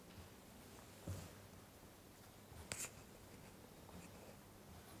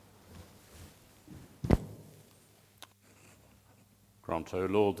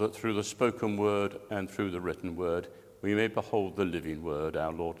Grant, O Lord, that through the spoken word and through the written word we may behold the living word,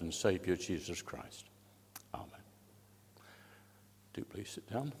 our Lord and Saviour, Jesus Christ. Amen. Do please sit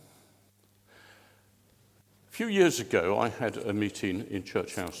down. A few years ago, I had a meeting in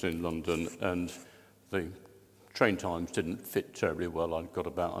Church House in London, and the train times didn't fit terribly well. I'd got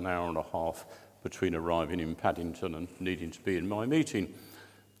about an hour and a half between arriving in Paddington and needing to be in my meeting.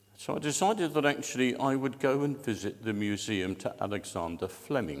 So I decided that actually I would go and visit the museum to Alexander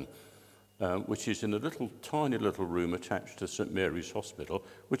Fleming, which is in a tiny little room attached to St Mary's Hospital,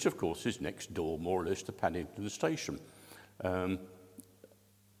 which of course is next door, more or less, to Paddington Station.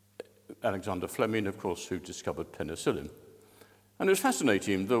 Alexander Fleming, of course, who discovered penicillin. And it was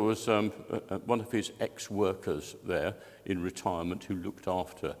fascinating. There was one of his ex-workers there in retirement who looked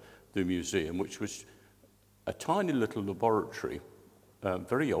after the museum, which was a tiny little laboratory,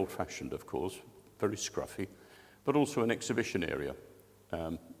 very old-fashioned, of course, very scruffy, but also an exhibition area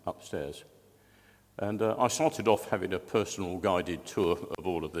upstairs. And I started off having a personal guided tour of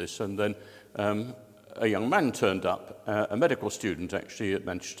all of this, and then a young man turned up, a medical student actually at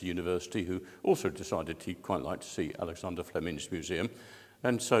Manchester University, who also decided he'd quite like to see Alexander Fleming's museum.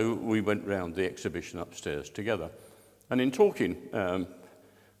 And so we went round the exhibition upstairs together. And in talking,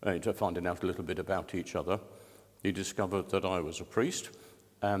 to finding out a little bit about each other, he discovered that I was a priest,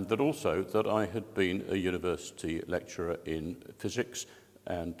 and that also that I had been a university lecturer in physics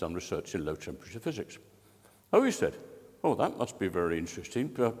and done research in low-temperature physics. Oh, he said, oh, that must be very interesting,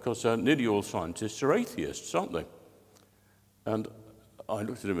 because nearly all scientists are atheists, aren't they? And I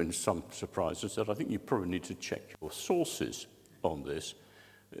looked at him in some surprise and said, I think you probably need to check your sources on this.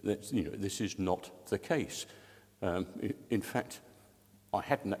 This is not the case. In fact, I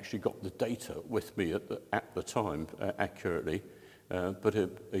hadn't actually got the data with me at the time accurately, but a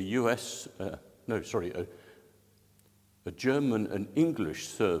German and English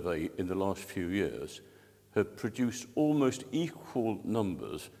survey in the last few years have produced almost equal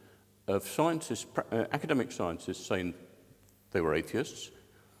numbers of scientists, academic scientists saying they were atheists,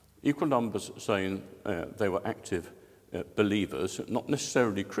 equal numbers saying they were active believers, not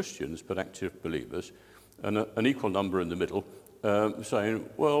necessarily Christians, but active believers, and an equal number in the middle saying,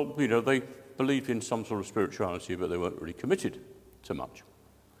 well, they believed in some sort of spirituality, but they weren't really committed to much.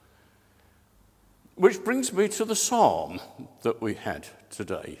 Which brings me to the psalm that we had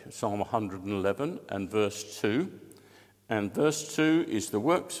today, Psalm 111 and verse 2. And verse 2 is, the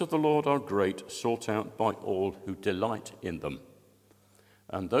works of the Lord are great, sought out by all who delight in them.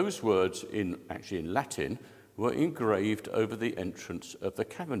 And those words, actually in Latin, were engraved over the entrance of the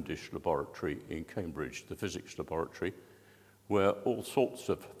Cavendish Laboratory in Cambridge, the physics laboratory, where all sorts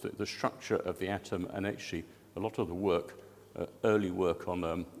of the structure of the atom and actually a lot of the work, early work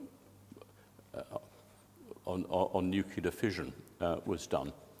on nuclear fission was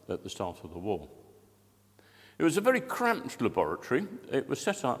done at the start of the war. It was a very cramped laboratory. It was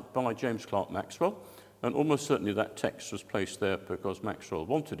set up by James Clerk Maxwell, and almost certainly that text was placed there because Maxwell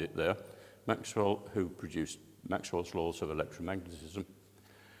wanted it there. Maxwell, who produced Maxwell's laws of electromagnetism.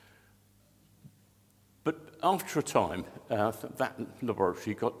 But after a time, that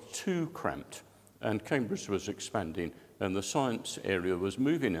laboratory got too cramped, and Cambridge was expanding, and the science area was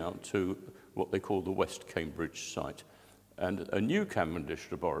moving out to what they call the West Cambridge site. And a new Cavendish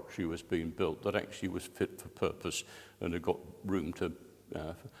laboratory was being built that actually was fit for purpose and had got room to,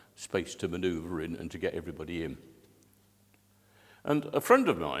 space to manoeuvre in and to get everybody in. And a friend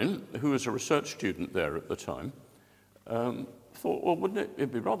of mine, who was a research student there at the time, thought, well, wouldn't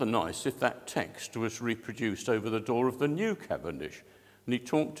it be rather nice if that text was reproduced over the door of the new Cavendish? And he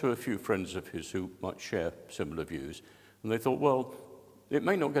talked to a few friends of his who might share similar views. And they thought, well, it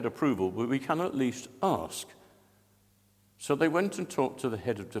may not get approval, but we can at least ask. So they went and talked to the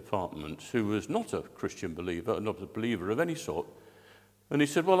head of department, who was not a Christian believer, not a believer of any sort. And he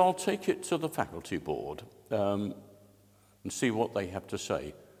said, well, I'll take it to the faculty board and see what they have to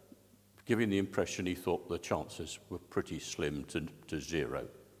say, giving the impression he thought the chances were pretty slim to zero.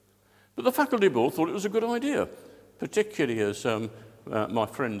 But the faculty board thought it was a good idea, particularly as my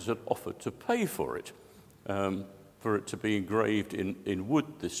friends had offered to pay for it to be engraved in wood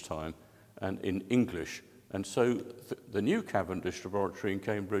this time and in English. And so the new Cavendish Laboratory in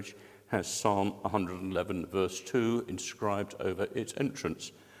Cambridge has Psalm 111 verse 2 inscribed over its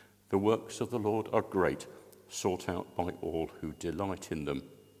entrance. The works of the Lord are great, sought out by all who delight in them.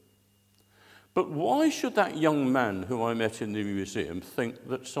 But why should that young man who I met in the museum think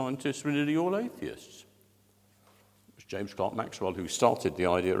that scientists were nearly all atheists? It was James Clerk Maxwell who started the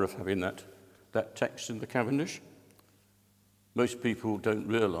idea of having that text in the Cavendish. Most people don't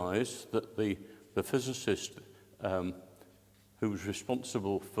realise that the physicist who was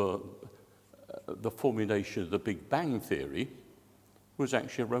responsible for the formulation of the Big Bang Theory, was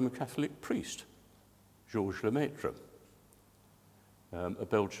actually a Roman Catholic priest, Georges Lemaitre, a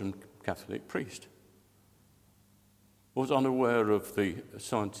Belgian Catholic priest. Was unaware of the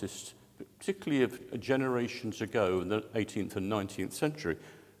scientists, particularly of generations ago in the 18th and 19th century,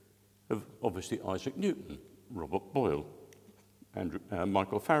 of obviously Isaac Newton, Robert Boyle, and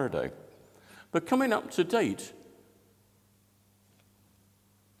Michael Faraday. But coming up to date,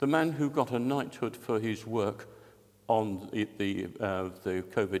 the man who got a knighthood for his work on the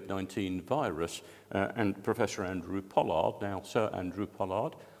COVID-19 virus, and Professor Andrew Pollard, now Sir Andrew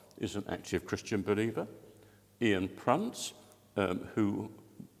Pollard, is an active Christian believer. Ian Prance, who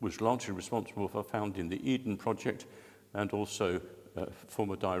was largely responsible for founding the Eden Project and also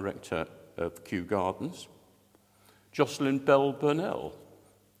former director of Kew Gardens. Jocelyn Bell Burnell,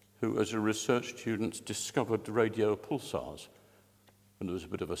 who as a research student discovered radio pulsars. And there was a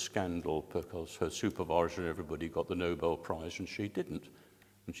bit of a scandal because her supervisor and everybody got the Nobel Prize and she didn't.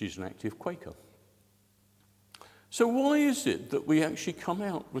 And she's an active Quaker. So why is it that we actually come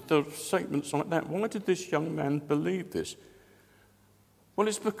out with those statements like that? Why did this young man believe this? Well,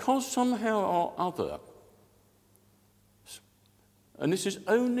 it's because somehow or other, and this is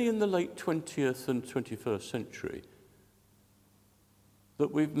only in the late 20th and 21st century,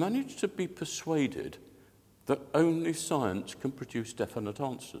 that we've managed to be persuaded that only science can produce definite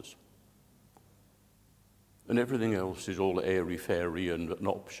answers. And everything else is all airy-fairy and an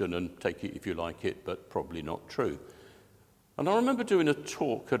option and take it if you like it, but probably not true. And I remember doing a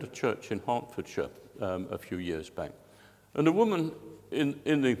talk at a church in Hertfordshire a few years back. And a woman in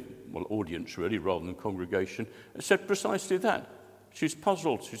the audience, really, rather than congregation, said precisely that. She's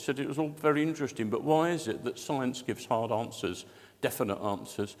puzzled. She said it was all very interesting, but why is it that science gives hard answers, definite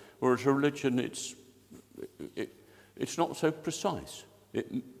answers, whereas religion, it's not so precise?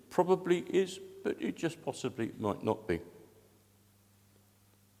 It probably is, but it just possibly might not be.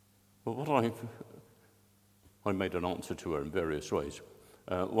 Well, what I made an answer to her in various ways,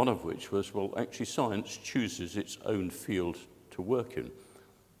 one of which was, well, actually science chooses its own field to work in.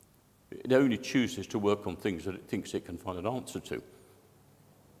 It only chooses to work on things that it thinks it can find an answer to.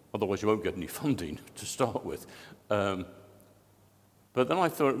 Otherwise, you won't get any funding to start with. But then I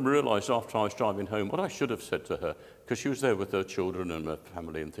realised after I was driving home what I should have said to her, because she was there with her children and her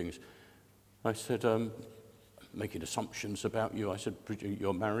family and things. I said, making assumptions about you, I said,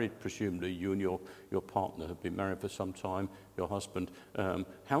 you're married, presumably you and your partner have been married for some time, your husband.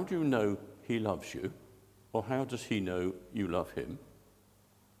 How do you know he loves you? Or how does he know you love him?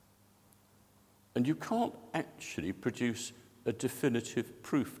 And you can't actually produce a definitive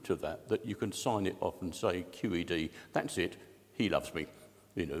proof to that you can sign it off and say, QED, that's it, he loves me,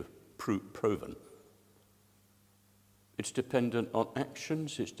 proven. It's dependent on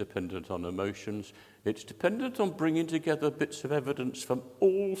actions, it's dependent on emotions, it's dependent on bringing together bits of evidence from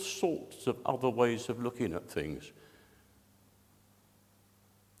all sorts of other ways of looking at things.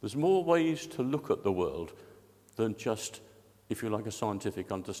 There's more ways to look at the world than just, if you like, a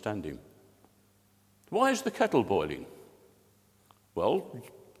scientific understanding. Why is the kettle boiling? Well,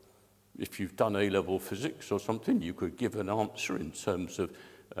 if you've done A-level physics or something, you could give an answer in terms of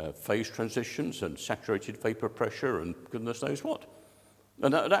phase transitions and saturated vapor pressure and goodness knows what.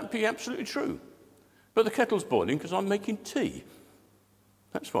 And that'd be absolutely true. But the kettle's boiling because I'm making tea.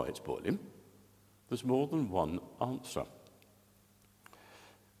 That's why it's boiling. There's more than one answer.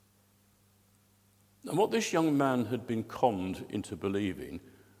 And what this young man had been conned into believing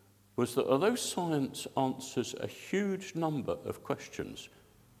was that although science answers a huge number of questions,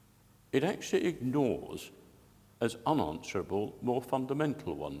 it actually ignores as unanswerable more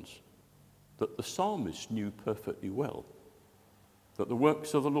fundamental ones that the psalmist knew perfectly well, that the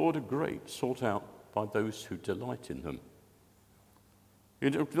works of the Lord are great, sought out by those who delight in them.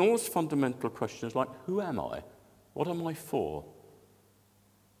 It ignores fundamental questions like, who am I? What am I for?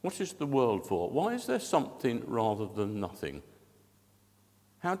 What is the world for? Why is there something rather than nothing?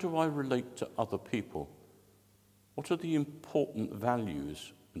 How do I relate to other people? What are the important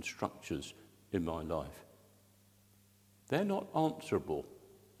values and structures in my life? They're not answerable.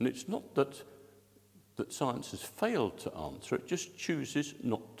 And it's not that science has failed to answer, it just chooses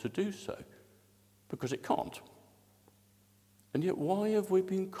not to do so, because it can't. And yet, why have we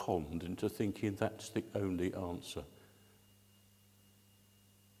been conned into thinking that's the only answer?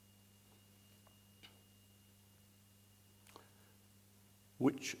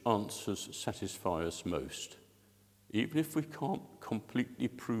 Which answers satisfy us most? Even if we can't completely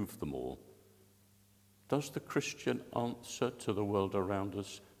prove them all, does the Christian answer to the world around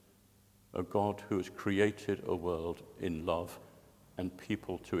us a God who has created a world in love and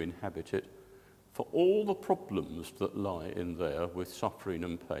people to inhabit it, for all the problems that lie in there with suffering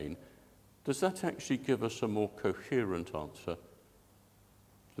and pain, does that actually give us a more coherent answer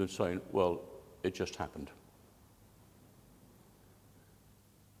than saying, well, it just happened?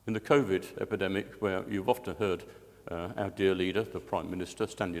 In the COVID epidemic, where you've often heard our dear leader, the Prime Minister,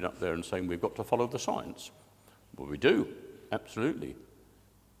 standing up there and saying we've got to follow the science. Well, we do, absolutely.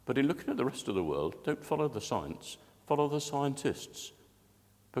 But in looking at the rest of the world, don't follow the science, follow the scientists,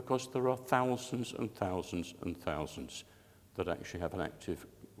 because there are thousands and thousands and thousands that actually have an active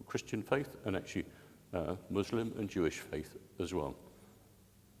Christian faith and actually Muslim and Jewish faith as well.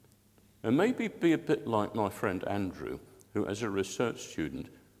 And maybe be a bit like my friend Andrew, who as a research student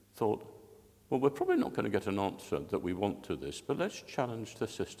thought, well, we're probably not going to get an answer that we want to this, but let's challenge the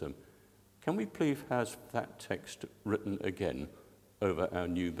system. Can we please have that text written again over our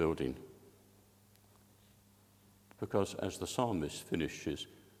new building? Because as the psalmist finishes,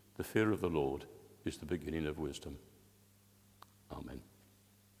 the fear of the Lord is the beginning of wisdom. Amen.